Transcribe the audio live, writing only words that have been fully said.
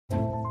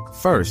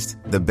First,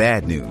 the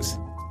bad news.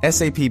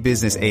 SAP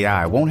Business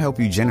AI won't help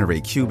you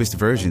generate cubist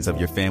versions of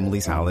your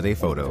family's holiday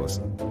photos.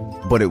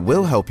 But it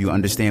will help you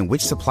understand which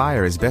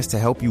supplier is best to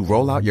help you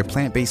roll out your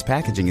plant-based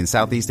packaging in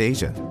Southeast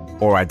Asia,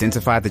 or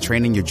identify the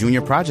training your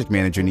junior project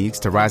manager needs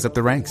to rise up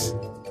the ranks,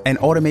 and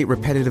automate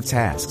repetitive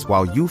tasks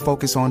while you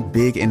focus on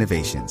big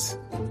innovations,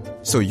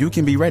 so you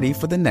can be ready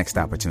for the next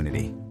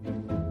opportunity.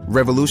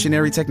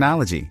 Revolutionary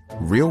technology,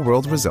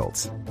 real-world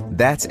results.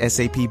 That's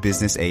SAP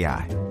Business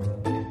AI.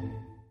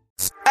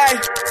 Hey,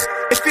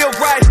 it feel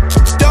right,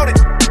 don't it?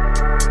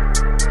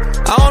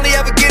 I only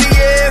ever get it,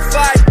 yeah, if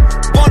I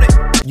want it.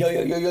 Yo.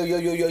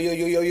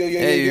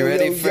 Hey, you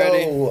ready,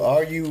 Freddie?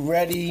 Are you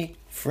ready,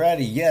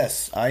 Freddie?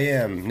 Yes, I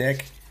am,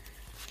 Nick.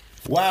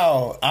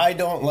 Wow, I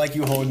don't like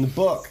you holding the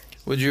book.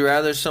 Would you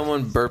rather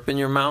someone burp in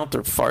your mouth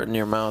or fart in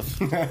your mouth?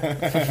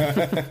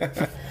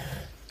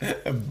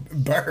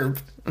 Burp?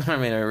 I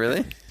mean,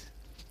 really?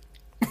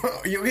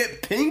 You'll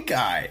get pink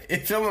eye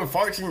if someone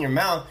farts in your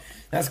mouth.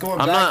 That's going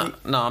back.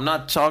 I'm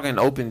not talking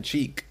open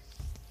cheek.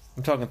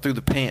 I'm talking through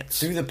the pants.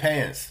 Through the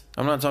pants.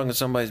 I'm not talking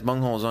somebody's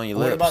bungholes on your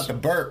lips. What about the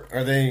burp?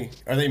 Are they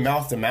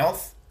mouth to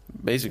mouth?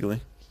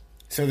 Basically.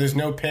 So there's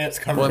no pants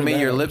covering. Well, I mean,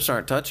 your lips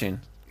aren't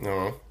touching.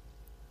 No.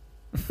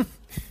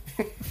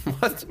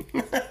 What?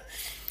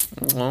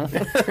 Well,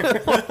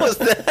 what was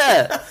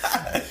that?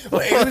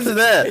 Wait, what was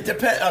that? It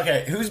depends.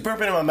 Okay, who's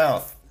burping in my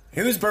mouth?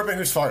 Who's burping?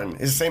 Who's farting?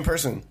 Is the same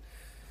person?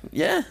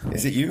 Yeah.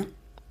 Is it you?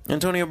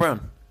 Antonio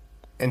Brown.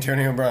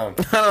 Antonio Brown.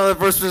 I don't know the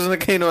first person that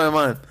came to my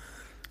mind.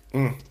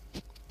 I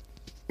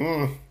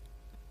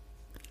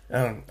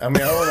don't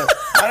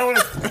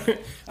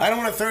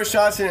want to throw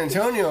shots at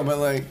Antonio, but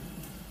like,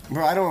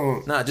 bro, I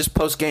don't. Nah, just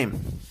post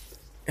game.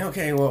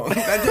 Okay, well,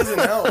 that doesn't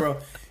help, bro.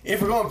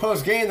 If we're going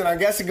post game, then I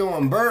guess it's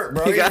going Burt,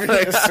 bro. You You're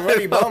a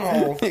sweaty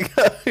bumhole. You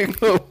gotta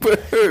go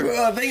Burt.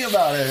 Well, think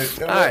about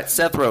it. All right,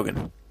 Seth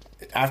Rogen.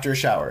 After a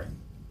shower.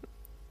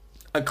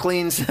 A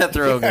clean Seth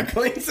Rogen.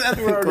 Clean Seth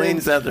Rogen.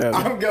 Clean Seth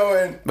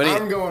Rogen.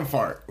 I'm going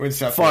fart with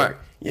Seth Fart. Rogen.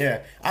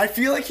 Yeah. I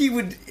feel like he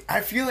would.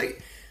 I feel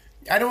like.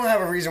 I don't have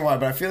a reason why,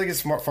 but I feel like his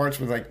smart farts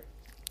would, like.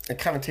 It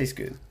kind of tastes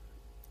good.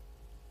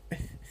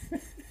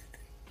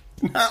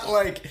 Not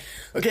like.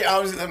 Okay,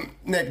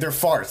 Nick, they're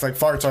farts. Like,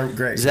 farts aren't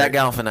great. Zach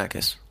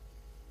Galifianakis.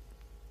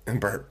 And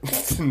burp.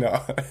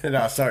 No,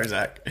 sorry,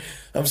 Zach.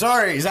 I'm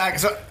sorry, Zach.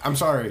 I'm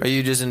sorry. Are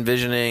you just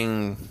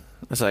envisioning.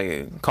 It's like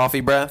a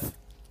coffee breath?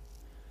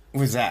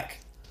 With Zach.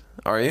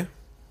 Are you?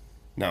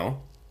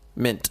 No.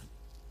 Mint.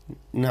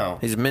 No.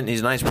 He's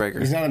an icebreaker.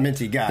 He's not a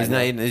minty guy. He's not.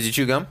 Does he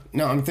chew gum?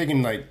 No, I'm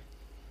thinking like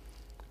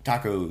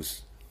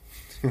tacos,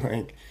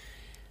 like,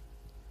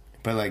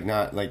 but like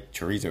not like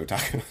chorizo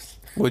tacos.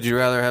 Would you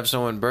rather have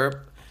someone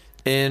burp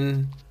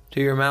into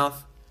your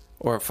mouth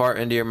or fart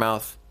into your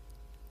mouth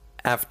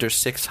after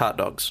 6 hot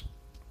dogs?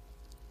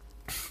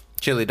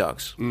 Chili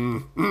dogs.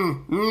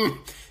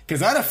 Because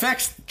that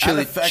affects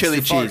chili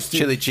the cheese. farts,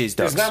 Chili cheese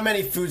dogs. There's not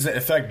many foods that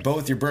affect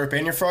both your burp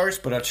and your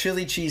farts, but a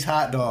chili cheese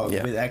hot dog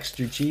with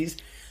extra cheese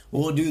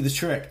will do the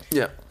trick.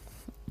 Yeah.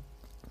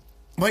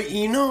 But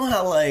you know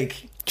how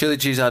like chili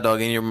cheese hot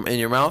dog in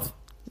your mouth,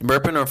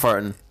 burping or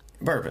farting?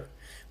 Burping.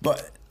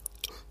 But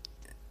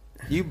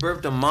you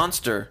burped a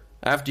monster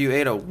after you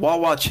ate a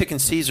Wawa chicken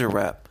Caesar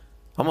wrap.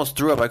 Almost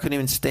threw up. I couldn't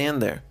even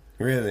stand there.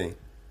 Really?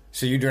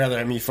 So you'd rather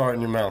have me fart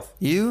in your mouth?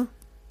 You?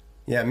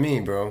 Yeah, me,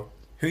 bro.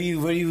 Yeah,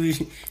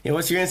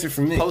 what's your answer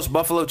for me? Post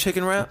buffalo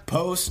chicken wrap?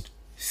 Post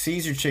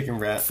Caesar chicken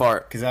wrap.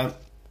 Fart. Because I'm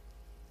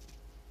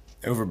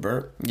over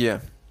burp?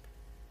 Yeah.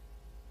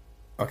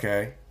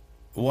 Okay.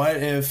 What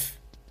if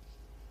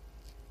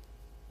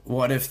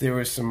there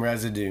was some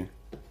residue?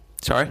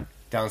 Sorry?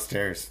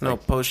 Downstairs. No,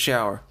 like, post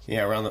shower.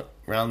 Yeah, around the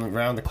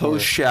corner.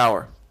 Post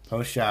shower.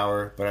 Post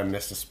shower, but I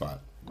missed a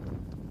spot.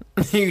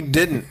 You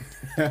didn't.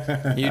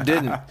 You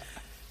didn't.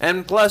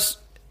 And plus,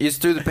 it's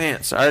through the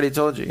pants. I already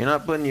told you. You're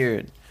not putting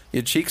your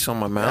cheeks on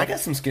my mouth. I got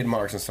some skid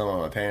marks and some on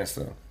my pants,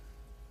 though.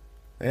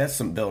 That's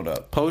some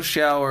build-up.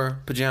 Post-shower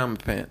pajama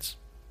pants.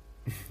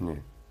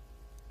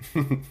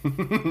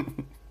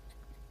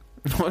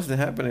 What's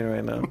happening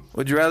right now?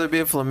 Would you rather be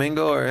a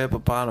flamingo or a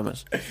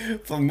hippopotamus?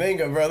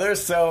 Flamingo, bro. They're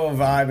so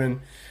vibing.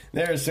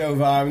 They just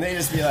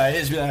be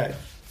like...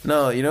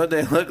 No, you know what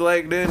they look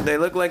like, dude? They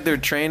look like they're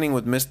training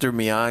with Mr.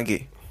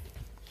 Miyagi.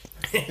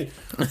 Just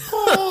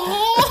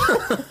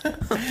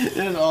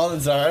all the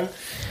time.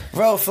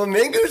 Bro,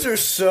 flamingos are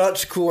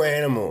such cool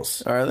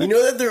animals. Are they? You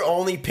know that they're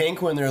only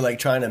pink when they're like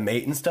trying to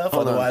mate and stuff?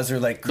 Otherwise they're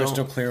like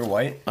crystal clear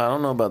white? I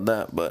don't know about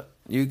that, but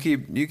you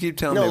keep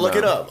telling me. No, look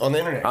it up on the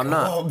internet. I'm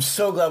not. Oh, I'm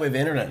so glad we have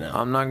internet now.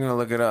 I'm not going to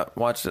look it up.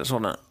 Watch this.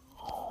 Hold on.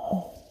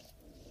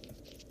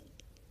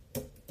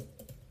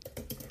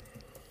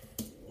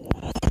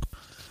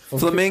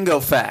 Flamingo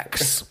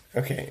facts.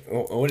 Okay,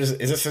 what is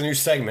this a new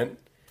segment?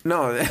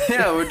 No,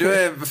 yeah, we're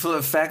doing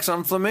facts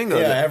on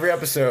flamingos. Yeah, every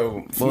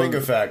episode, flamingo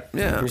fact.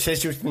 Yeah. Let me say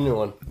what's the new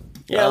one.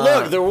 Yeah,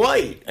 look, they're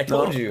white. I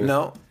told you.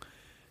 No.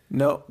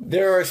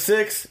 There are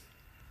 6.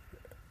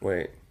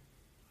 Wait.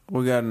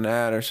 We got an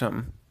ad or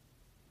something.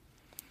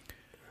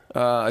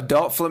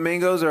 Adult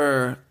flamingos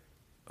are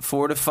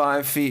 4 to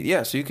 5 feet.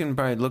 Yeah, so you can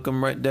probably look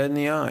them right dead in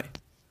the eye.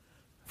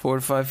 4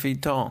 to 5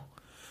 feet tall.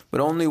 But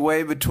only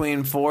weigh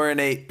between 4 and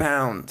 8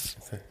 pounds.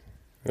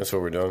 That's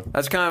what we're doing.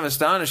 That's kind of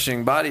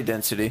astonishing body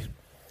density.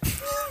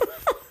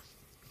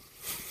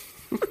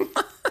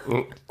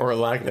 Or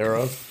lack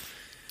thereof.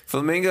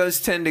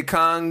 Flamingos tend to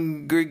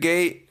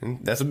congregate.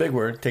 That's a big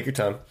word. Take your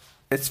time.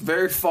 It's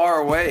very far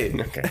away.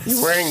 Okay.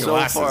 You're wearing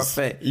glasses. So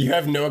far away. You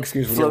have no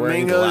excuse when you're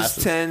wearing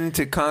glasses. Flamingos tend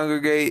to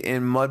congregate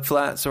in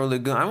mudflats or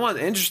lagoons. I want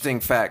interesting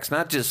facts,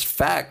 not just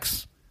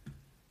facts.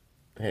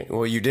 Hey,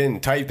 well, you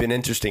didn't type in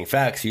interesting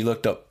facts. You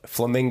looked up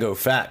flamingo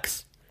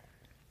facts.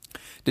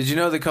 Did you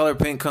know the color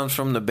pink comes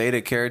from the beta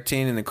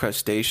carotene in the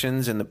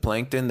crustaceans and the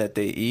plankton that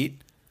they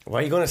eat? Why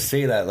are you going to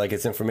say that like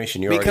it's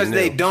information you already knew? Because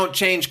they don't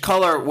change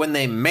color when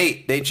they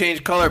mate. They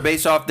change color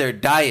based off their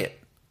diet.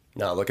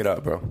 No, look it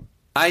up, bro.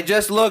 I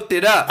just looked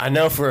it up. I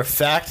know for a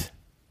fact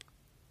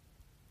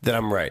that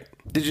I'm right.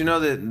 Did you know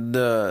that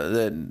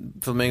that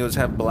flamingos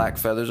have black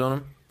feathers on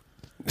them?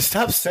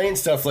 Stop saying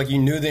stuff like you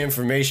knew the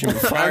information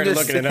prior to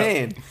looking it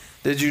up.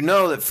 Did you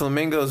know that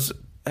flamingos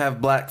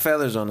have black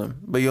feathers on them,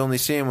 but you only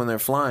see them when they're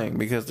flying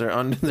because they're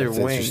under their That's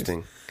wings?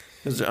 Interesting.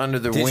 Because they're under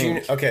their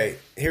wings. Okay,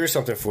 here's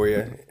something for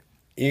you.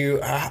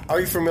 Are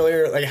you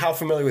familiar? Like, how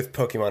familiar with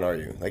Pokemon are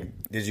you? Like,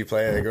 did you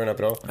play it growing up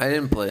at all? I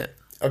didn't play it.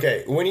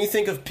 Okay, when you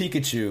think of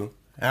Pikachu,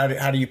 how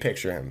do you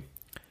picture him?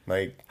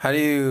 Like, how do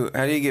you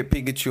get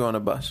Pikachu on a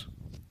bus?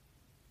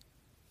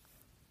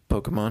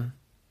 Pokemon.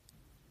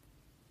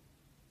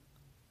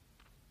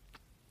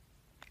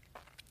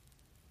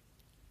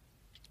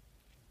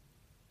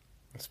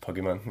 It's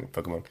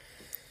Pokemon.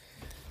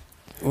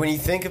 When you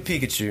think of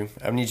Pikachu,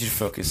 I need you to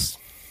focus.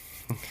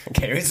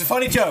 Okay, it's a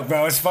funny joke,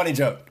 bro. It's a funny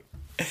joke.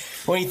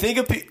 When you think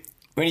of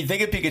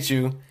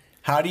Pikachu,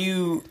 how do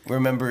you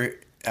remember?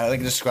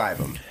 Describe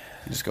him.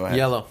 Just go ahead.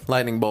 Yellow,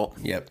 lightning bolt.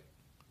 Yep.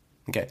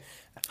 Okay.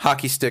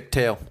 Hockey stick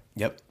tail.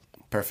 Yep.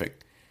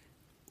 Perfect.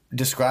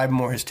 Describe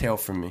more his tail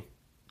for me.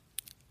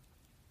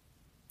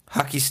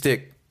 Hockey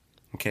stick.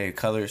 Okay.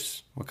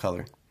 Colors. What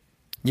color?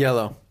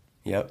 Yellow.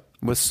 Yep.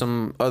 With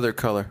some other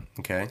color.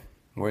 Okay.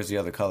 Where's the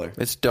other color?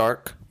 It's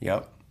dark.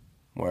 Yep.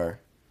 Where?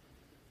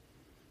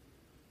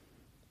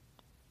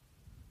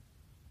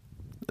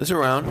 It's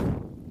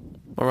around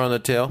the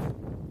tail.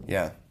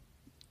 Yeah.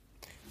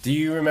 Do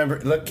you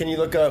remember? Look, can you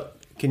look up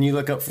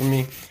for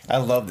me? I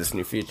love this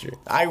new feature.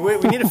 We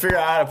need to figure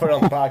out how to put it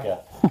on the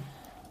podcast.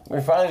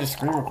 We're finally just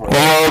screen recording.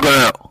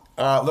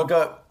 Look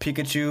up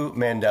Pikachu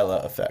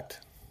Mandela Effect.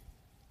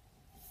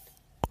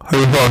 How do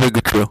you spell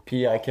Pikachu?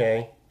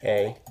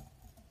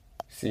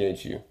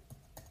 Pikachu.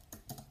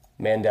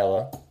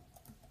 Mandela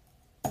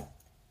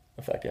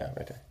Effect. Yeah,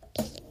 right there.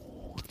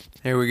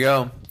 Here we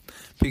go.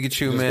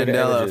 Pikachu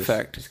Mandela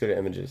Effect. Just go to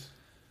images.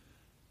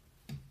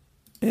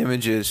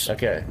 Images.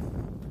 Okay.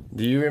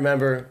 Do you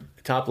remember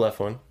top left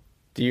one?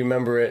 Do you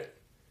remember it?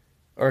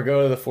 Or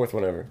go to the fourth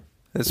one over.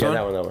 This one?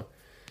 That one.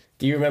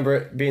 Do you remember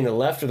it being the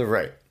left or the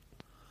right?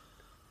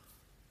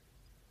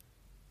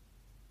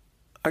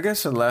 I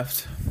guess the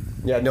left.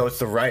 Yeah, no, it's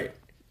the right.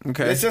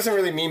 Okay. This doesn't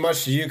really mean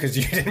much to you because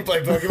you didn't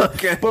play Pokemon.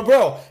 Okay. But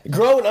bro,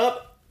 growing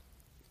up,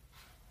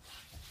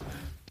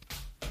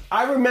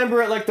 I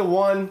remember it like the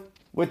one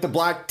with the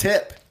black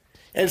tip.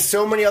 And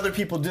so many other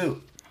people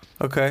do.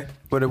 Okay.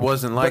 But it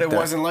wasn't like that. But it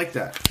wasn't like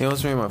that. He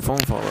almost made my phone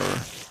fall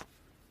over.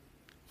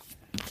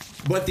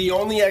 But the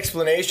only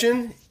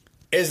explanation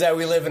is that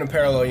we live in a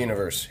parallel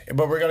universe.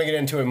 But we're going to get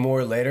into it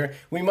more later.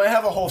 We might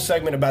have a whole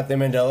segment about the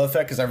Mandela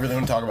Effect because I really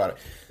want to talk about it.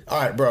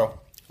 All right, bro.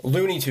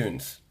 Looney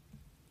Tunes.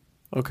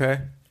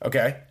 Okay.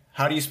 Okay.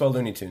 How do you spell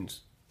Looney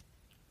Tunes?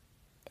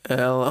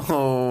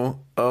 Looney.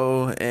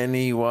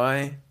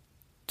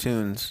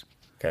 Tunes.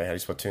 Okay, how do you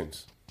spell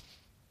tunes?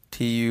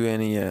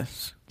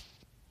 Tunes.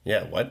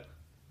 Yeah, what?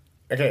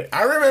 Okay,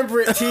 I remember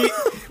it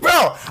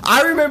Bro,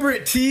 I remember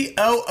it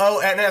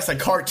TOONS, like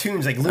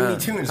cartoons, like Looney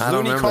Tunes.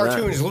 Looney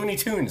Cartoons, that. Looney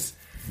Tunes.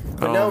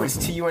 But no, it's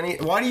TUNE.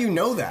 Why do you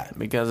know that?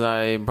 Because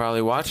I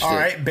probably watched it. All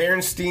right,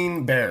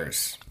 Berenstain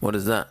Bears. What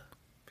is that?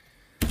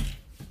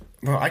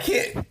 Bro, I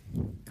can't...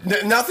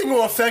 Nothing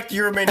will affect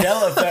your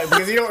Mandela Effect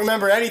because you don't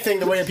remember anything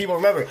the way that people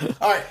remember it.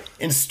 All right,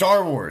 in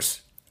Star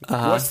Wars,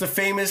 what's the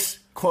famous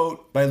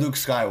quote by Luke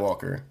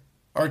Skywalker?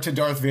 Or to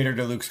Darth Vader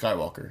to Luke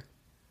Skywalker?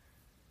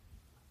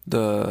 At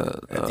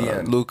the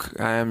end. Luke,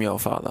 I am your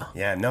father.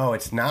 Yeah, no,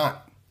 it's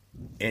not.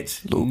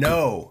 It's Luke.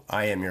 No,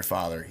 I am your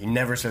father. He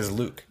never says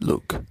Luke.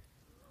 Luke,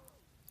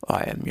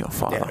 I am your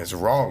father. Yeah, it's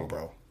wrong,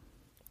 bro.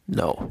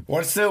 No.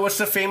 What's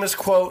the famous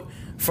quote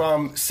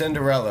from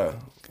Cinderella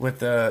with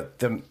the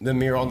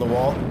mirror on the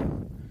wall?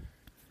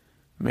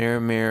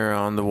 Mirror, mirror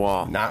on the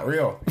wall. Not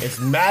real. It's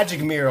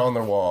magic mirror on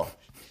the wall.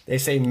 They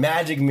say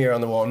magic mirror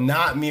on the wall,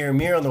 not mirror,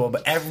 mirror on the wall,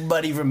 but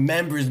everybody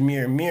remembers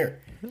mirror, mirror.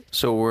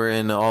 So we're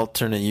in an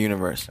alternate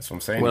universe. That's what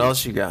I'm saying. What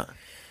else you got?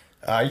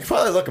 You can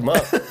probably look them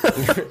up.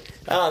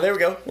 There we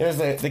go. There's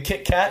the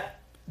Kit Kat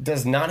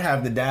does not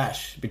have the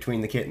dash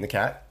between the kit and the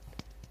cat.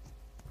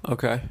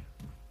 Okay.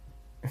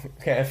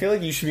 Okay, I feel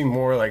like you should be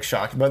more like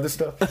shocked by this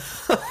stuff.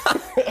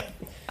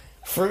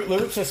 Fruit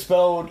Loops is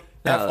spelled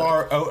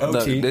F-R-O-O-T.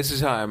 Look, this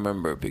is how I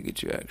remember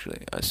Pikachu,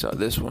 actually. I saw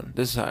this one.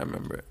 This is how I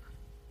remember it.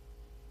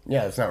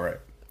 Yeah, that's not right.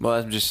 Well,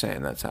 I'm just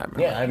saying that's how I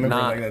remember Yeah, I remember it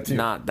like that too.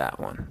 Not that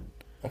one.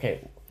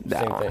 Okay,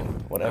 That same one. thing.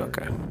 Whatever.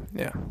 Okay,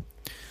 yeah.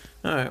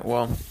 All right,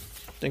 well,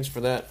 thanks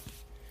for that.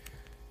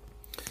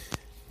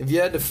 If you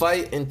had to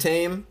fight and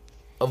tame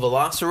a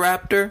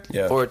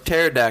velociraptor or a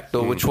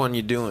pterodactyl, which one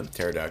you doing?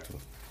 Pterodactyl.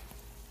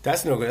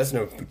 That's no good. That's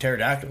no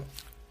pterodactyl.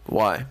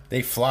 Why?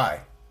 They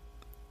fly.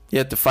 You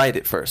have to fight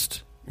it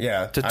first.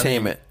 Yeah. To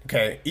tame it.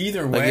 Okay,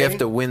 either way. Like you have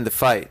to win the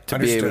fight to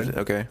be able Understood.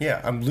 to. Okay.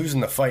 Yeah, I'm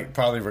losing the fight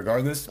probably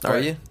regardless. Are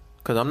you?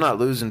 Because I'm not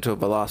losing to a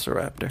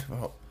velociraptor.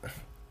 Oh.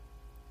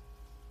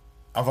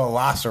 A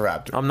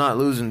velociraptor. I'm not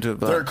losing to a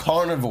They're velociraptor.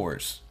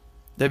 carnivores.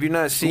 Have you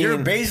not seen You're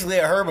basically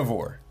a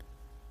herbivore.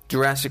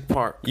 Jurassic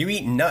Park? You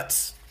eat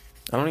nuts.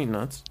 I don't eat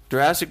nuts.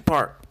 Jurassic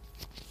Park.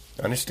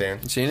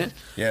 Understand? You seen it?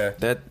 Yeah.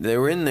 That they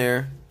were in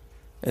there,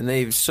 and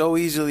they so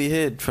easily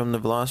hid from the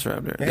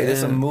velociraptor. Yeah, They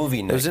it's a didn't-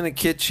 movie, Nick. It was in the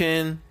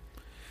kitchen.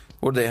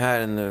 What did they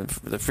hide in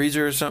the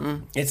freezer or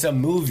something? It's a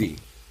movie.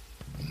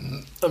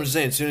 I'm just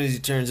saying. As soon as he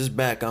turns his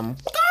back, I'm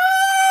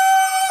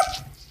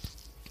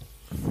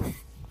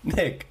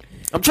Nick.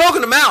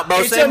 choking him out,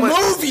 bro. It's a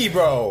movie,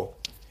 bro.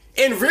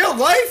 In real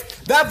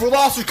life, that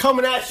velociraptor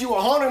coming at you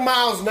 100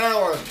 miles an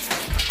hour.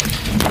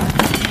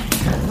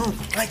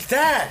 Like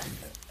that.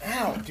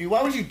 Ow, dude,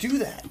 why would you do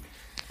that?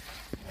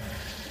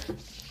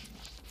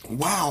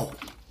 Wow.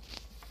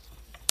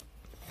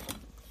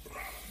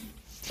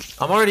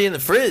 I'm already in the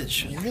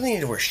fridge. You really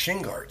need to wear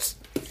shin guards.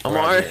 I'm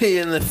around already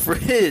here. in the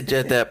fridge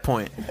at that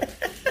point.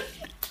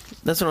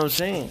 That's what I'm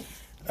saying.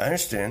 I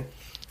understand.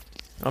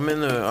 I'm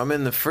in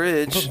the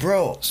fridge. But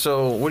bro.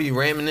 So what are you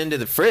ramming into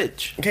the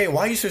fridge? Okay,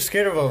 why are you so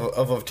scared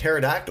of a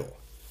pterodactyl?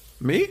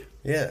 Me?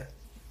 Yeah.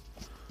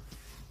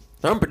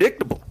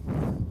 Unpredictable.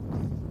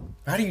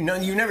 How do you know?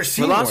 You've never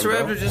seen one, bro.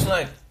 Velociraptor just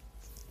like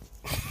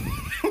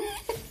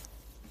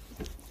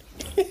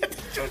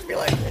Just be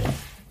like...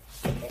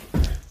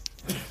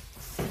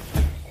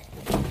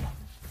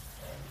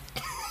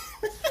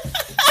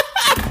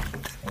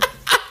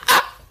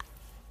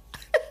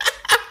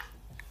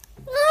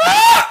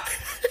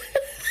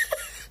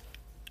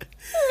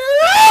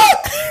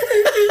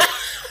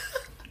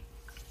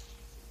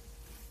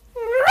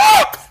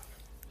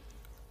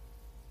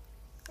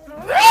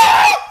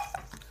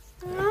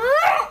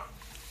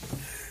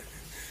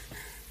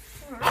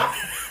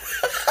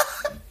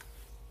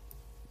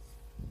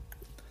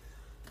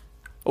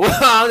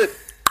 wow.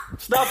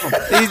 Stop him.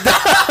 He's done.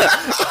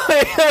 What are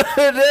you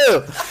gonna do?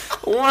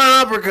 One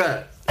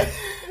uppercut.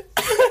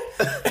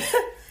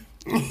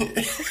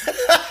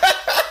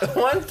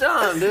 One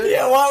time, dude.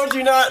 Yeah, why would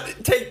you not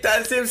take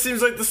that? It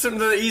seems like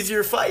the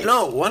easier fight.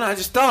 No, one I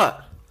just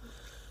thought.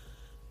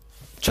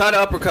 Try to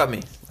uppercut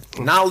me.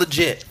 Not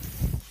legit.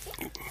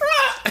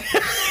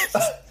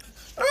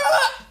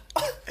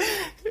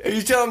 Are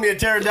you telling me a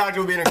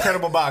pterodactyl would be an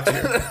incredible boxer?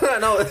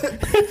 No,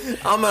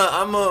 I'm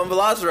a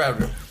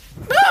velociraptor.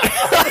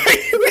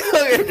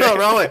 No,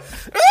 wrong way.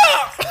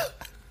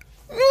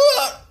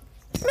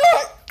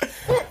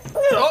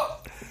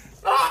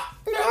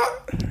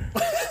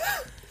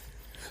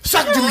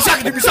 Suck it to me, suck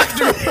it to me, suck it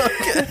to me.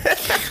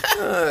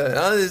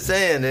 I was just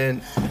saying,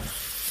 dude.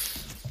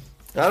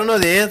 I don't know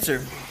the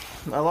answer.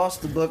 I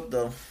lost the book,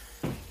 though.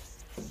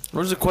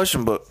 Where's the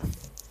question book?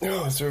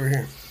 No, it's over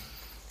here.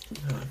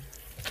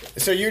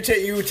 So you would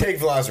take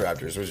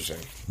velociraptors, what you're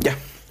saying? Yeah.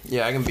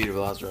 Yeah, I can beat a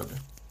velociraptor.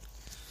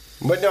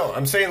 But no,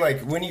 I'm saying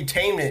like when you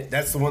tame it,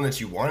 that's the one that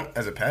you want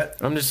as a pet.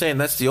 I'm just saying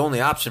that's the only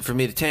option for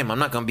me to tame. I'm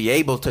not going to be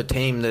able to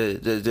tame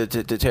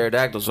the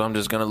pterodactyl, so I'm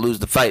just going to lose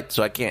the fight.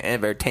 So I can't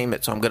ever tame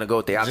it. So I'm going to go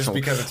with the option Just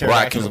because a where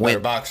I pterodactyl's can a better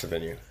win. boxer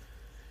than you.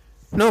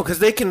 No, because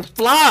they can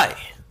fly.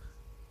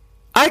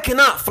 I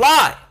cannot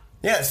fly.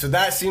 Yeah, so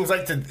that seems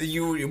like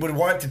you would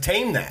want to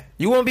tame that.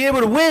 You won't be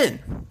able to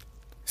win.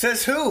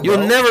 Says who? You'll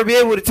bro? never be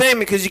able to tame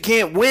it because you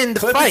can't win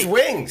the Clip fight. his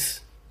wings.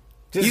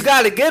 You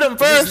got to get him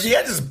first.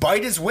 Just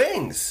bite his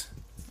wings.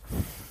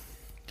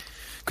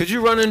 Could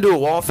you run into a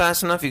wall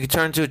fast enough you could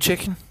turn into a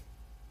chicken?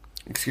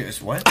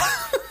 Excuse what?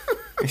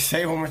 You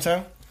say it one more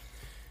time.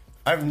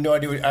 I have no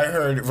idea. I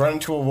heard run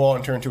into a wall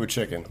and turn into a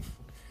chicken.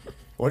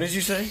 What did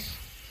you say?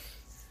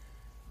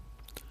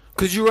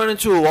 Could you run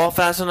into a wall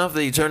fast enough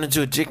that you turn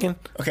into a chicken?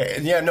 Okay,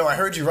 yeah, no, I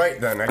heard you right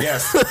then. I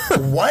guess.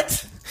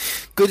 What?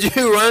 Could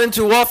you run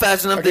into a wall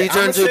fast enough that you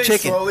turn into a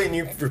chicken? Slowly, and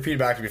you repeat it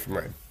back to me from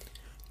right.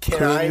 Could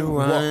you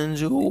run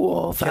into a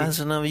wall fast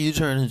enough you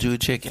turn into a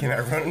chicken? Can I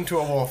run into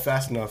a wall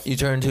fast enough You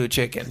turn into a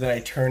chicken. that I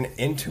turn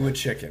into a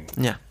chicken?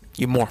 Yeah,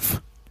 you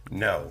morph.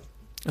 No.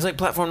 It's like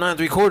platform 9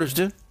 3/4,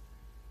 dude.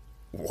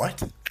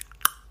 What?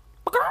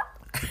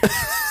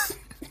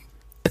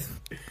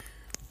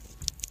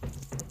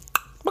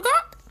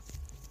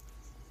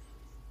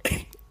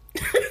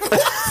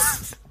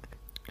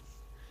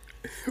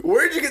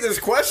 Where'd you get this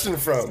question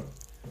from?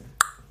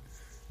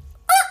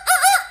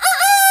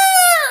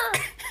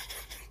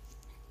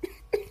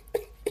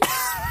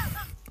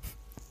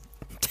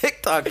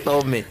 TikTok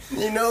told me.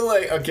 You know,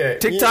 like, okay.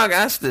 TikTok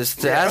asked us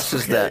to ask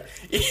us that.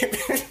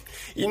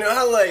 You know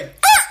how, like,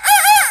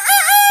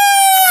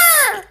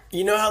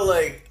 You know how,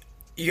 like,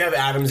 you have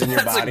atoms in your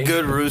That's body? a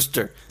good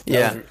rooster.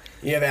 Yeah.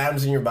 You have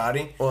atoms in your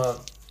body?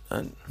 Well,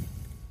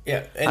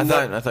 yeah. And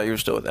I thought you were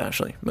still with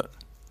Ashley, but...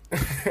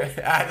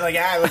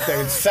 I looked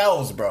at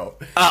cells, bro.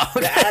 Oh,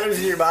 okay. The atoms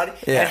in your body,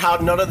 Yeah. and how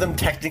none of them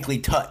technically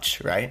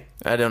touch, right?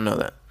 I don't know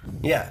that.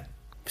 Yeah.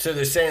 So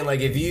they're saying,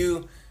 like, if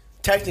you,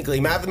 technically,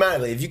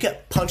 mathematically, if you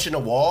kept punching a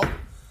wall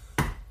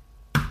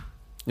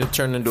You'll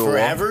turn into a wall.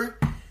 forever,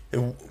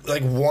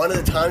 like, one of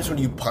the times when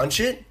you punch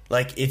it,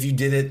 like, if you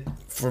did it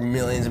for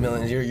millions and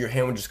millions of years, your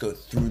hand would just go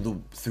through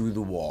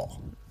the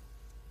wall.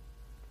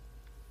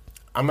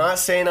 I'm not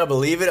saying I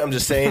believe it. I'm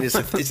just saying it's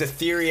a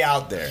theory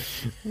out there.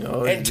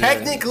 No, And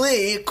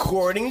technically,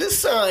 according to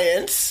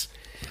science,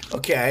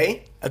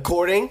 it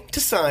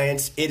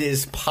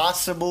is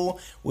possible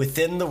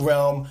within the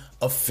realm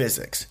of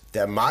physics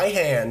that my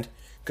hand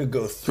could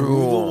go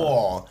through the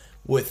wall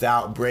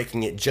without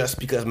breaking it, just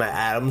because my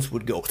atoms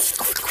would go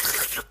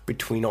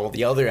between all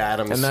the other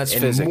atoms And that's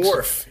physics.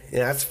 morph.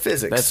 Yeah, that's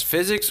physics. That's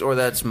physics or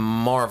that's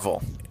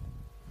Marvel?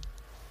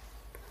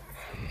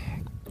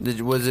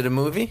 Was it a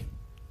movie?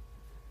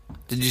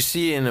 Did you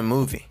see it in a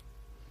movie?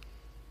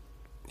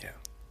 Yeah.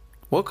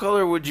 What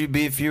color would you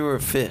be if you were a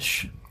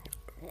fish?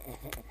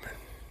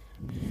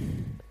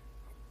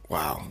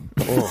 Wow.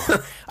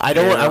 Oh. I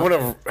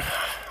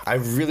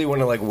really want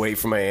to like wait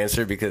for my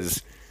answer,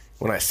 because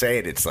when I say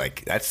it, it's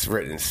like that's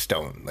written in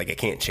stone. Like I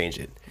can't change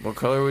it. What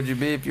color would you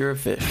be if you were a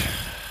fish?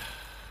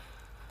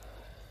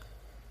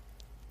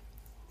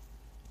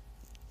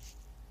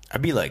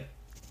 I'd be like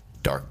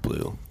dark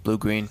blue. Blue,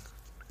 green.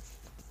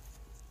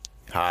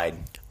 Hide.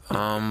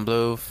 I'm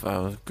blue. If I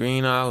was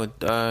green, I would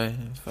die.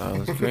 If I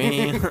was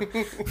green.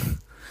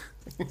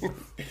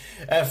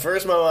 At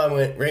first, my mind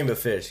went rainbow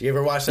fish. You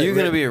ever watch that? You're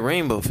going to be a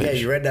rainbow fish. Yeah,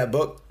 you read that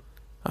book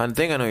I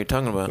think I know what you're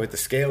talking about. with the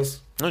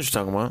scales, I know what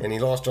you're talking about. and he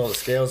lost all the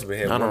scales, but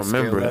he had I don't one scale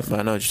remember it, left. but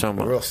I know what you're talking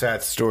A about. real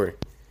sad story.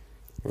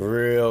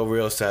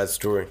 Real sad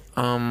story.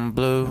 I'm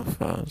blue. If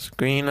I was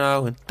green, I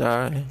would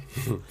die.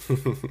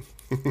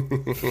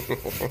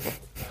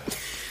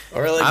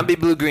 Or like, I'd be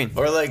blue-green.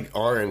 or like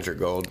orange or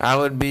gold. I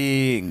would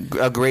be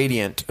a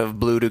gradient of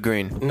blue to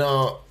green.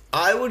 No,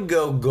 I would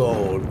go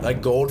gold,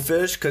 like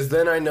goldfish, because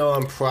then I know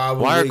I'm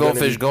probably. Why are gonna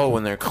goldfish be- gold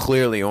when they're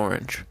clearly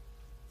orange?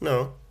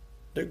 No,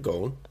 they're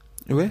gold.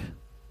 What?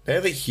 They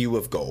have a hue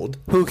of gold.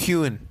 Who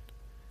hewing?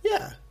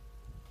 Yeah.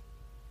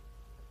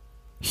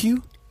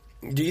 Hue?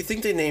 Do you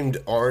think they named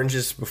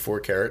oranges before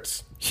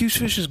carrots? Hue's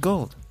fish is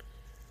gold.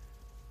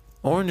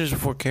 Orange is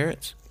before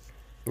carrots.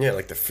 Yeah,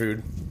 like the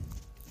food.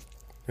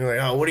 You're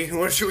like, oh,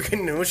 what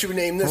should we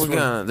name this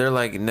one? They're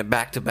like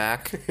back to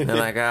back. They're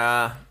like,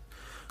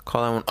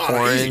 call that one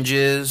Oh, easy.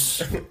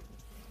 oranges.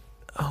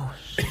 Oh,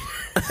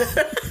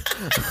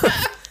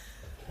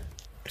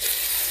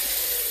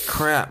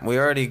 crap. We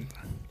already.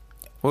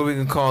 What are we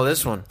gonna call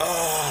this one?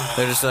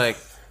 They're just like,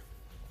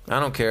 I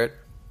don't care it.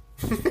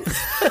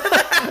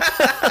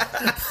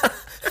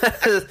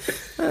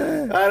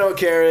 I don't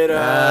care it.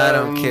 I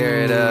don't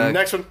care it.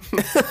 Next one.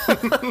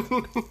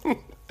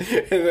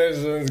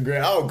 This one's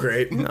great. Oh,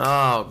 great.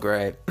 Oh,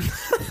 great.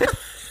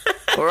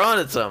 We're on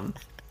to something.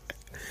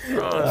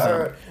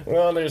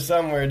 We're on there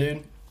somewhere,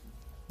 dude.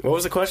 What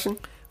was the question?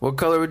 What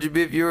color would you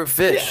be if you were a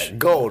fish? Yeah,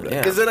 gold.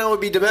 Yeah. Because then I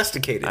would be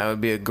domesticated. I would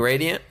be a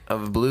gradient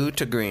of blue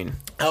to green.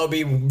 I would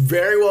be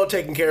very well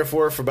taken care of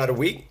for about a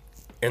week,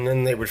 and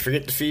then they would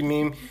forget to feed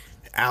me.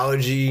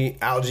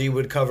 Algae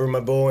would cover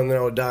my bowl, and then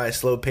I would die a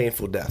slow,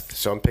 painful death.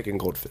 So I'm picking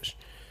goldfish.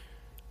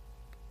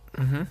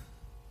 Mm-hmm.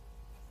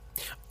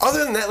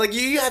 Other than that, like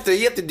you have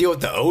to deal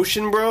with the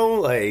ocean, bro.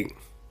 Like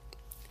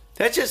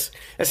that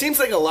seems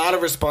like a lot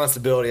of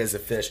responsibility as a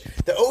fish.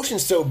 The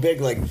ocean's so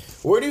big. Like,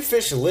 where do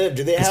fish live?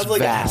 Do they have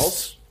like a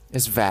house?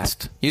 It's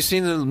vast. You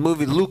seen the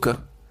movie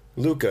Luca?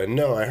 Luca,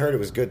 no, I heard it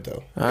was good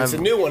though. It's a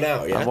new one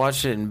out. Yeah, I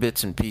watched it in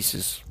bits and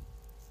pieces.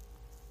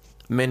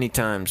 Many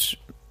times,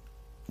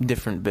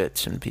 different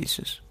bits and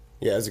pieces.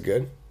 Yeah, is it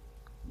good?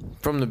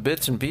 From the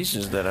bits and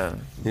pieces that I...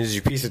 Did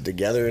you piece it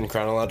together in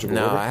chronological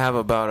No, order? I have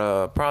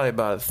probably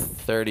about a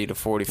 30 to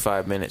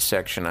 45 minute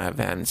section I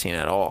haven't seen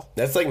at all.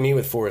 That's like me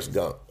with Forrest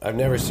Gump. I've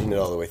never seen it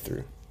all the way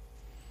through.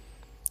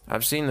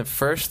 I've seen the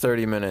first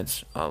 30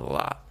 minutes a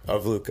lot.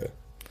 Of Luca.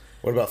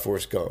 What about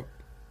Forrest Gump?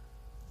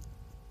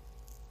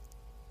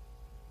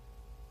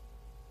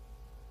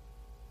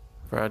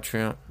 Fried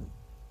shrimp.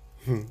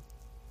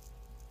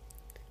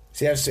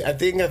 See, I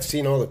think I've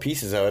seen all the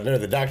pieces of it. I know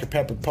the Dr.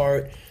 Pepper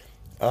part,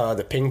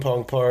 the ping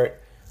pong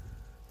part,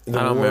 the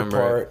I don't war remember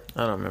part, it.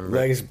 I don't remember it.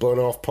 legs blown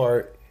off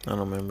part, I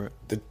don't remember it.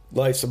 the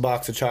life's a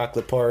box of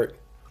chocolate part.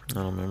 I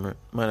don't remember it.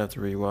 Might have to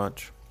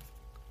rewatch.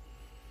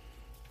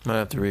 Might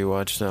have to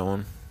rewatch that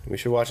one. We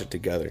should watch it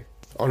together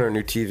on our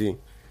new TV.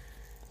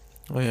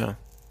 Oh, yeah.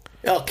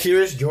 Oh,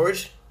 Curious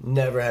George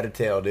never had a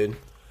tail, dude.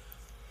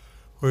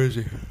 Where is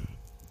he?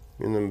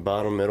 In the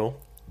bottom middle.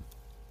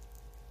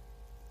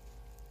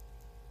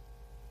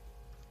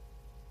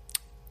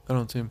 I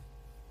don't see him.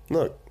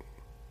 Look,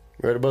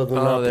 right above the Oh,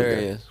 Monopoly there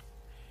guy. he is.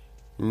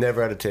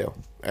 Never had a tail,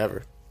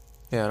 ever.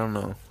 Yeah, I don't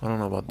know. I don't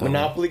know about that.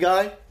 Monopoly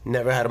guy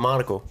never had a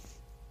monocle.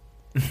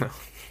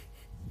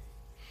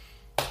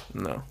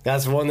 No.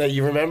 That's one that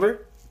you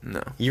remember?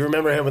 No. You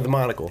remember him with the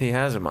monocle. He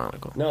has a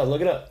monocle. No,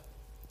 look it up.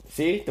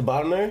 See? The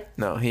bottom there?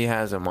 No, he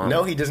has a monocle.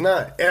 No, he does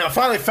not. And I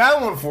finally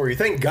found one for you.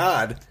 Thank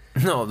God.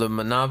 No, the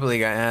Monopoly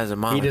guy has a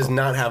monocle. He does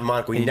not have a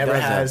monocle. He never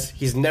has.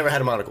 He's never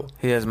had a monocle.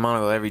 He has a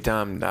monocle every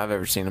time I've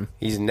ever seen him.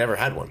 He's never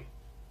had one.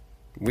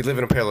 We live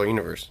in a parallel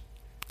universe.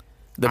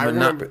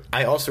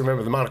 I also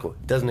remember the monocle.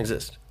 It doesn't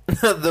exist.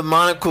 The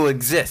monocle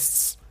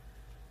exists.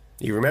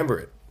 You remember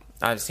it.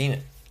 I've seen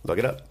it. Look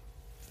it up.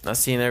 I've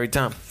seen it every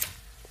time.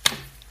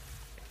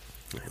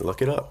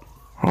 Look it up.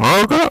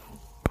 Okay.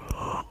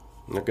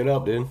 Look it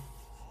up, dude.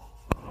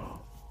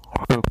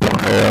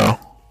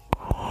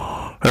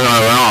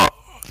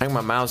 I think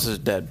my mouse is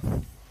dead.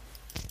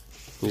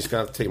 You just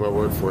gotta take my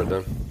word for it,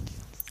 then.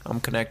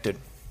 I'm connected.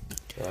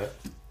 All right.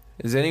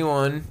 Is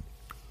anyone...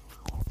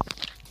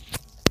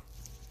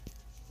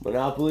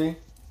 Monopoly,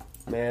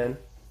 man.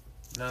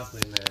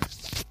 Monopoly, man.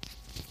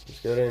 Let's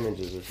go to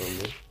images or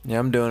something. Yeah,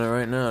 I'm doing it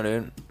right now,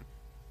 dude.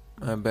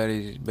 I bet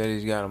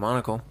he's got a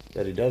monocle.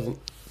 That he doesn't.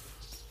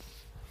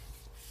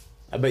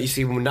 I bet you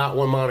see not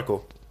one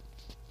monocle.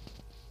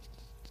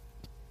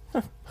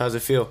 How's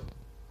it feel?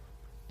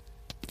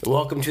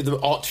 Welcome to the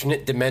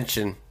alternate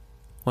dimension.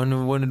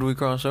 When did we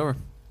cross over?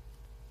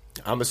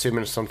 I'm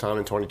assuming sometime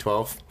in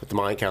 2012 with the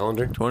Mayan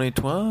calendar.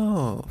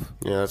 2012.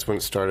 Yeah, that's when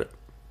it started.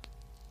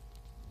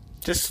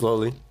 Just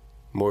slowly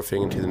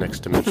morphing into the next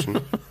dimension.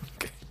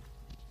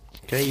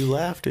 Okay, you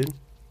laugh, dude.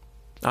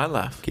 I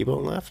laugh. Keep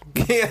on laughing.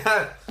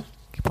 Yeah.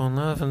 Keep on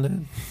laughing,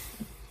 dude.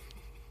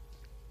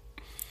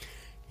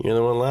 You're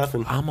the one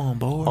laughing. I'm on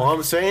board. All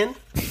I'm saying,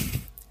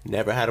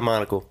 never had a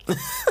monocle.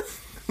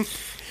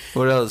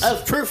 What else?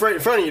 That's proof right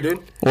in front of you,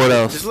 dude. What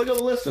else? Just look up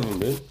a list of them,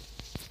 dude.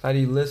 How do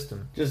you list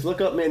them? Just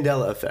look up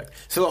Mandela Effect.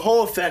 So the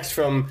whole effect's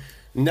from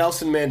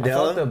Nelson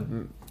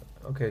Mandela.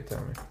 Okay,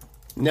 tell me.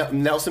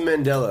 Nelson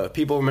Mandela.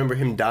 People remember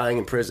him dying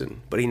in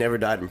prison, but he never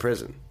died in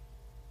prison.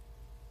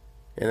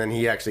 And then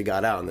he actually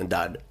got out and then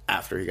died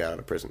after he got out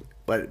of prison.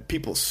 But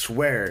people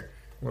swear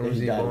When that was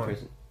he died in born?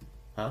 prison.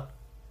 Huh?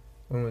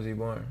 When was he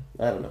born?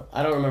 I don't know.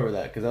 I don't remember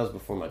that because that was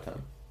before my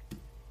time.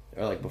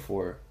 Or like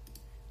before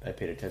I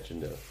paid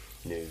attention to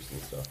news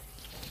and stuff.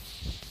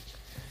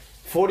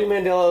 40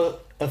 Mandela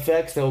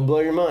effects that will blow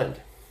your mind.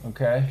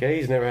 Okay. Okay,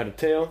 he's never had a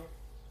tail.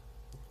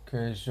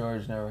 Curious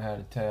George never had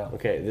a tail.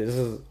 Okay, this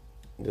is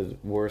the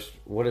worst.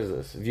 What is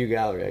this? View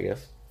gallery, I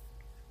guess.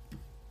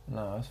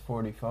 No, it's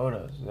 40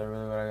 photos. Is that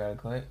really what I gotta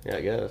click? Yeah,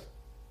 I guess.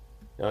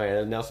 Oh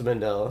yeah, Nelson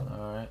Mandela.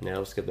 Alright. Yeah,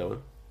 we'll skip that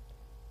one.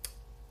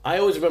 I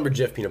always remember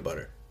Jif peanut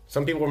butter.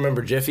 Some people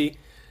remember Jiffy.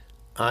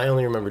 I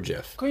only remember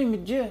Jif. Creamy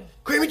Jif.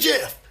 Creamy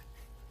Jif!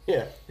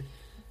 Yeah.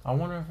 I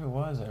wonder if it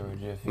was ever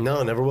Jiffy.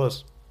 No, it never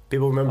was.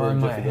 People remember in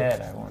my Jiffy,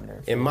 head, I wonder.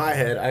 If in my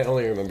head, I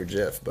only remember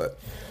Jif, but...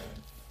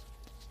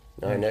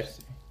 Alright,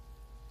 next.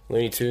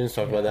 Looney Tunes,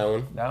 talk about that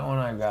one. That one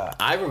I got.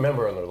 I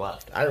remember on the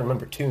left. I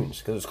remember Tunes,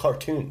 because it was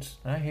cartoons.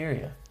 I hear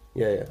you.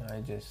 Yeah.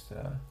 I just...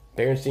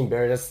 Berenstein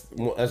Bear, that's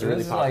really this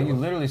is popular. like, you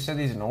literally said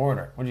these in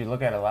order. Would you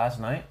look at it last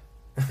night?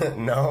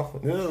 No,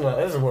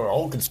 this is more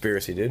old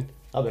conspiracy, dude.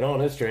 I've been on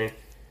this train.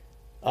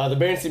 The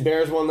Berenstain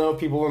Bears one, though,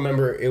 people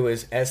remember it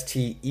was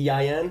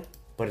Stein,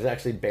 but it's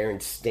actually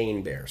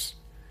Berenstain Bears.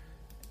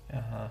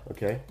 Uh-huh.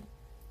 Okay.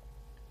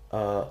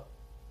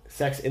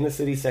 Sex in the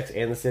City, Sex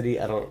and the City.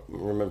 I don't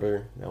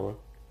remember that one.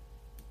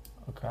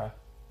 Okay.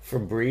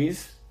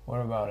 Febreze.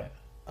 What about it?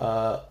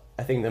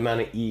 I think the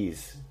amount of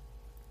E's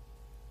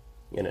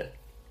in it.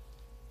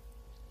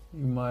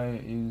 You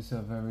might use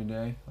stuff every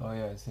day. Oh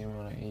yeah, it's the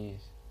amount of E's.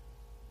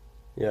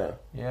 Yeah.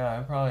 Yeah,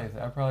 I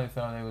probably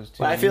thought it was two.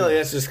 But I feel like E's.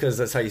 that's just because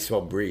that's how you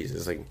spell breeze.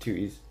 It's like 2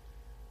 E's.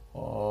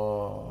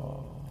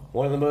 Oh.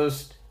 One of the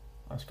most...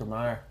 Oscar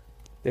Mayer.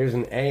 There's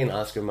an A in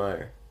Oscar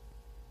Mayer.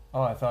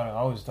 Oh, I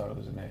always thought it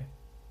was an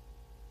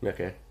A.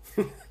 Okay.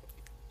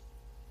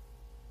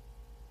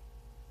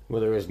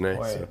 Well, there is an A.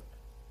 Wait. So.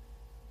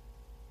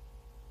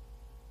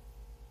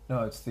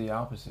 No, it's the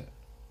opposite.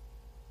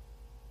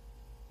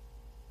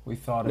 We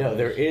thought it No, was...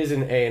 there is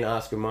an A in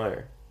Oscar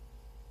Mayer.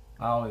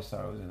 I always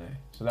thought it was an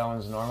A. So that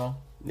one's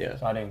normal? Yeah.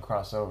 So I didn't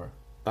cross over.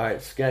 Alright,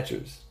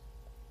 Skechers.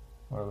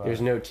 What about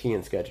There's it? no T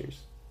in Skechers.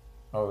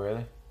 Oh,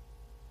 really?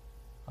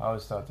 I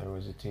always thought there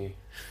was a T.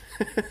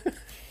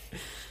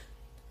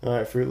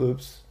 Alright, Fruit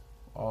Loops.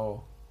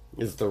 Oh,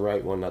 It's the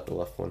right one, not the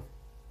left one.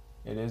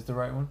 it is the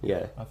right one?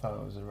 Yeah. I thought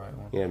it was the right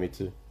one. Yeah, me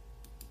too.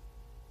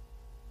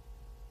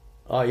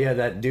 Oh, yeah,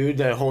 that dude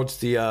that holds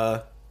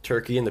the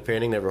turkey in the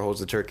painting never holds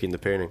the turkey in the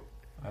painting.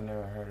 I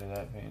never heard of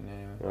that paint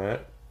name.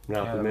 Alright.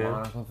 Now Yeah, the the man.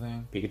 monocle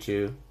thing.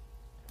 Pikachu.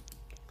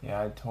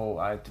 Yeah, I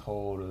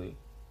totally...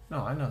 No,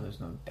 I know there's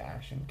no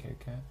dash in Kit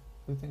Kat.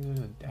 Who thinks there's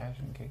a dash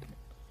in Kit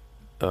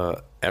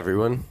Kat?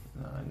 Everyone.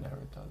 No, I never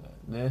thought that.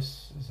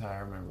 This is how I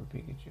remember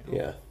Pikachu.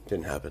 Yeah,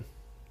 didn't happen.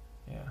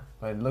 Yeah.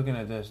 But looking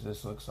at this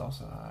looks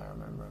also how I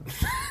remember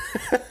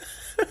him.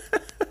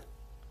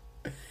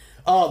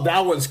 Oh,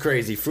 that one's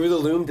crazy. Fruit of the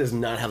Loom does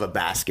not have a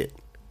basket.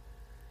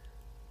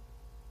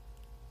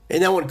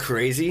 Isn't that one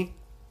crazy?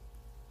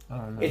 I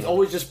don't know. It's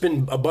always just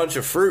been a bunch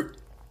of fruit.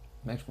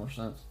 Makes more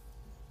sense.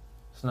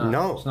 It's not.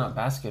 No. It's not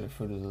basket of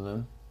Fruit of the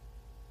Loom.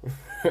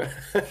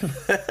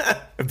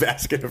 A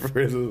basket of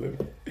Fruit of the Loom.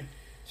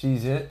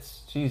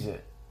 Cheez-Its.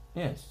 Cheez-It.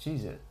 Yeah, it's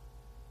Cheez-It.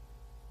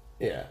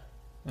 Yeah.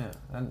 Yeah.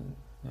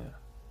 Yeah.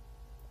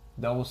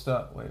 Double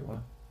stuff. Wait, what?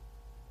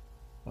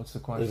 What's the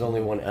question? There's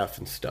only one F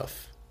in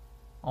stuff.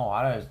 Oh,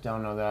 I just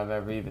don't know that I've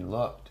ever even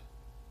looked.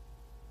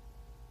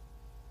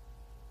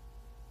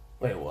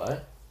 Wait,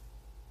 what?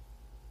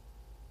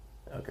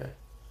 Okay.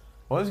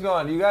 What's going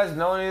on? Do you guys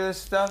know any of this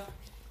stuff?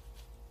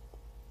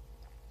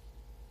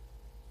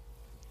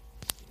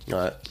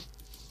 What?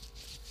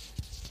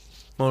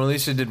 Mona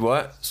Lisa did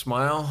what?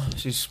 Smile?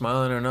 She's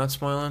smiling or not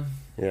smiling?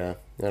 Yeah,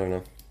 I don't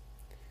know.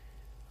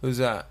 Who's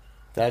that?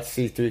 That's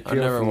C3PO. I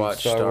never from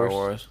watched Star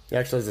Wars. He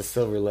actually has a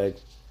silver leg.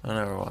 I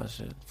never watched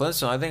it.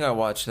 Flintstone, I think I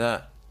watched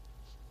that.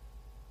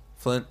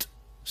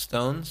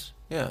 Flintstones?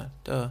 Yeah,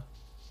 duh.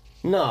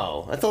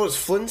 No, I thought it was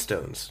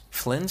Flintstones.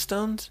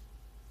 Flintstones?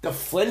 The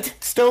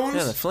Flintstones?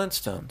 Yeah, the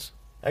Flintstones.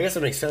 I guess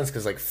it makes sense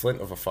because, like,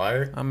 flint of a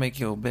fire. I'll make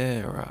you a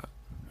bear rock.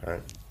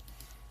 Alright.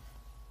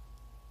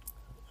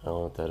 I don't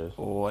know what that is.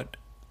 What?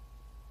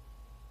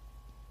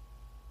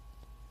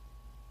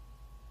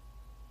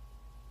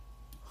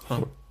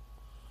 Huh.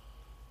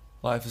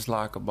 Life is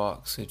like a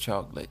box of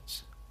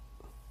chocolates.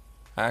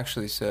 I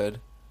actually said,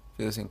 if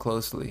you listen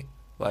closely,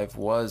 life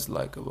was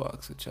like a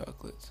box of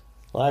chocolates.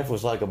 Life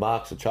was like a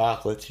box of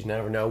chocolates. You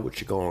never know what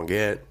you're going to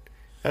get.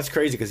 That's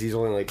crazy because he's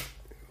only, like,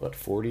 what,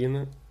 40 in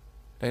it?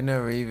 They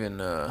never even,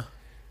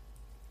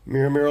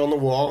 Mirror, mirror on the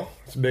wall.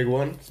 It's a big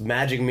one. It's a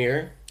magic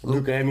mirror.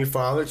 Luke, I am your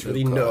father. It's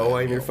really, no,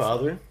 I am your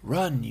father.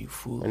 Run, you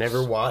fools. I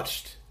never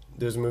watched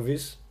those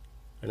movies.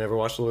 I never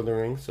watched Lord of the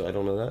Rings, so I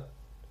don't know that.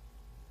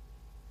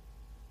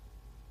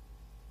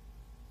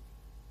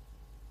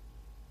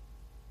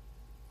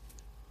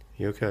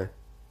 You okay?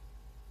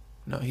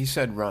 No, he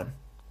said run.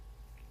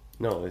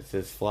 No, it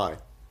says fly.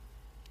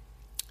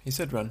 He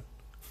said run.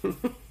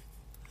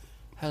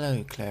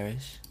 Hello,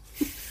 Clarice.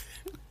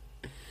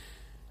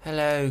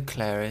 Hello,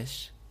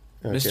 Clarice.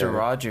 Okay. Mr.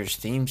 Rogers'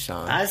 theme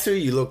song. That's who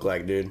you look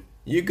like, dude.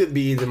 You could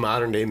be the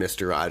modern day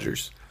Mr.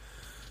 Rogers.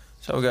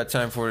 So we got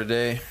time for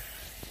today.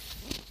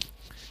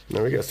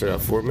 Now we gotta start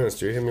out 4 minutes,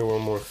 dude. Hit me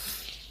one more.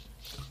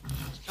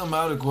 I'm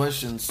out of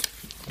questions.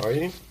 Are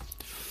you?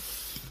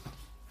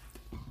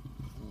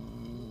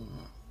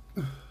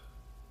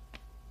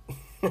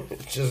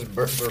 It's just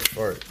burp, burp,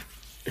 fart.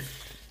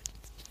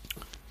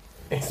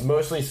 It's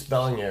mostly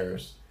spelling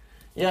errors.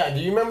 Yeah,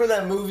 do you remember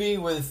that movie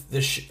with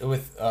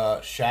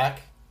Shaq?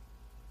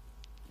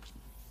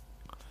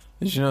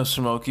 Did you know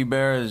Smokey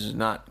Bear is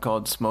not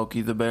called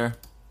Smokey the Bear?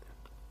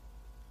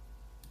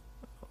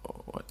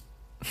 Oh, what?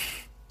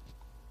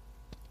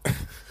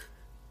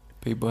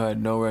 People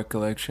had no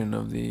recollection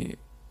of the...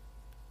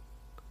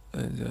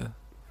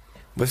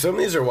 But some of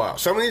these are wild.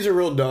 Some of these are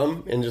real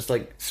dumb and just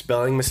like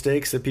spelling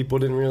mistakes that people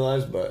didn't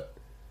realize, but...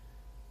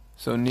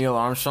 So Neil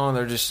Armstrong,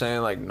 they're just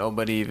saying like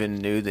nobody even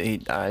knew that he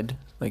died?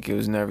 Like it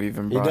was never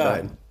even brought up?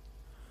 He died.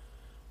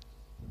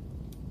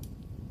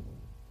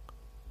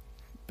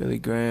 Billy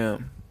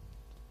Graham.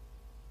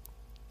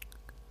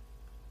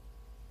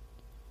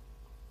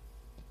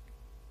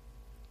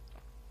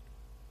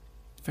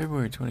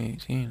 February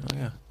 2018. Oh,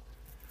 yeah.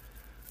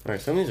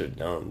 Alright, some of these are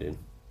dumb, dude.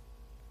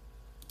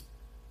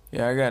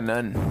 Yeah, I got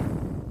none.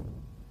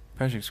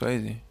 Patrick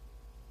Swayze.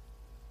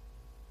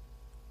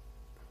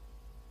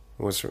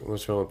 What's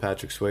wrong with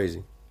Patrick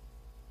Swayze?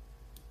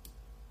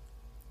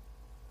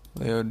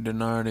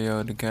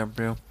 Leonardo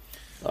DiCaprio.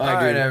 All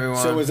right, dude. Everyone.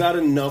 So is that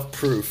enough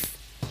proof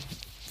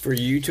for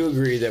you to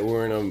agree that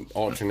we're in an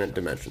alternate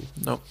dimension?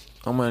 Nope.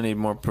 I'm going to need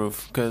more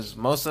proof. Because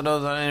most of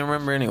those I didn't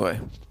remember anyway.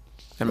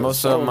 And Well, most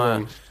of some them, of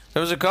them-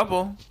 there was a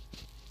couple.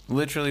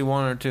 Literally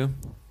one or two.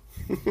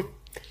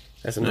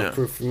 That's enough Yeah.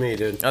 proof for me,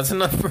 dude. That's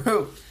enough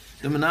proof.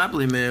 The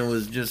Monopoly man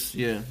was just,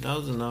 yeah, that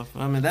was enough.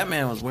 I mean, that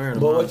man was wearing a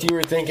Well, what monocle. you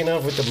were thinking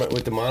of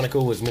with the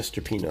monocle was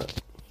Mr.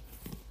 Peanut.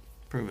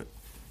 Prove it.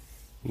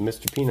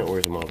 Mr. Peanut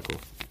wears a monocle.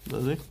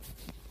 Does he?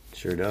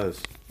 Sure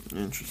does.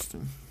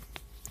 Interesting.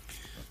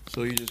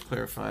 So you just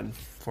clarified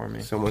for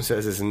me. Someone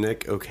says, is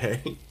Nick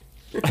okay?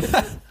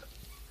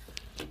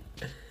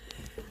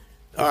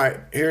 Alright,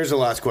 here's the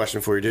last question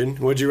for you, dude.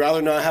 Would you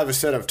rather not have a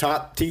set of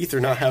top teeth or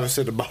not have a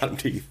set of bottom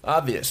teeth?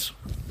 Obvious.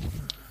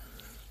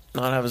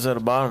 Not have a set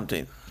of bottom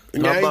teeth.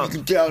 Now Not you bottom.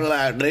 can tell like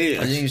I think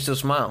this. you still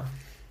smile.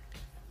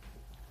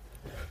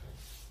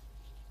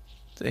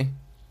 See?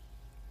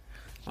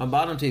 My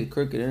bottom teeth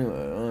crooked anyway.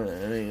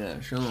 I ain't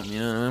gotta show them, you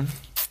know what I mean?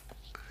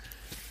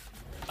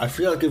 I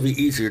feel like it'd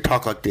be easier to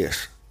talk like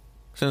this.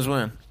 Since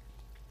when?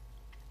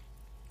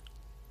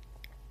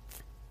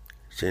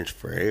 Since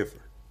forever.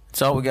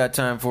 That's all we got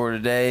time for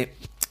today.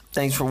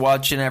 Thanks for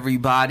watching,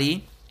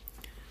 everybody.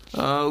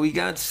 We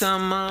got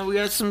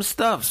some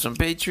stuff, some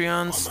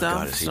Patreon Oh my stuff,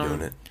 god, is he some,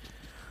 doing it?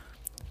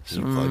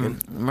 some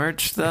plugging?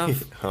 merch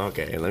stuff.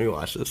 Okay, let me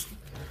watch this.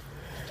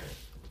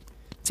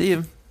 See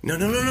you.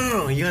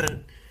 No. You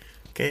gotta.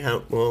 Okay,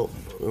 well,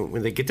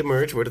 when they get the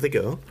merch, where do they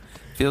go?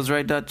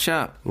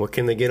 Feelsright.shop. What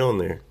can they get on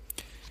there?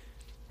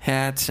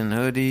 Hats and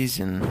hoodies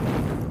and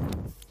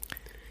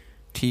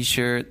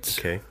T-shirts.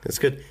 Okay, that's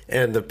good.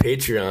 And the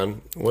Patreon,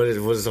 what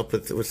is up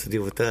with? What's the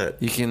deal with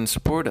that? You can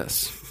support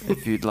us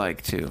if you'd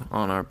like to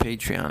on our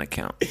Patreon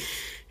account.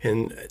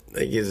 And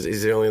like,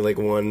 is there only like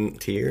one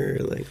tier?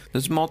 Or like,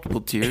 There's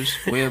multiple tiers.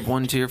 We have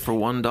one tier for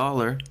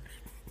 $1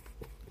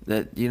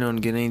 that you don't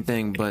get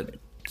anything but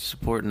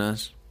supporting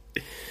us.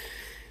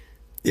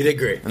 You did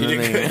great. You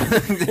did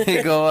great.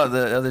 They go up.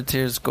 The other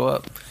tiers go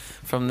up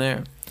from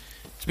there.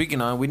 Speaking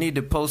of, we need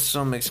to post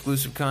some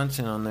exclusive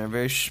content on there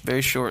very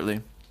shortly.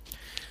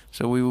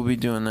 So we will be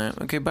doing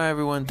that. Okay, bye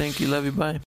everyone. Thank you. Love you. Bye.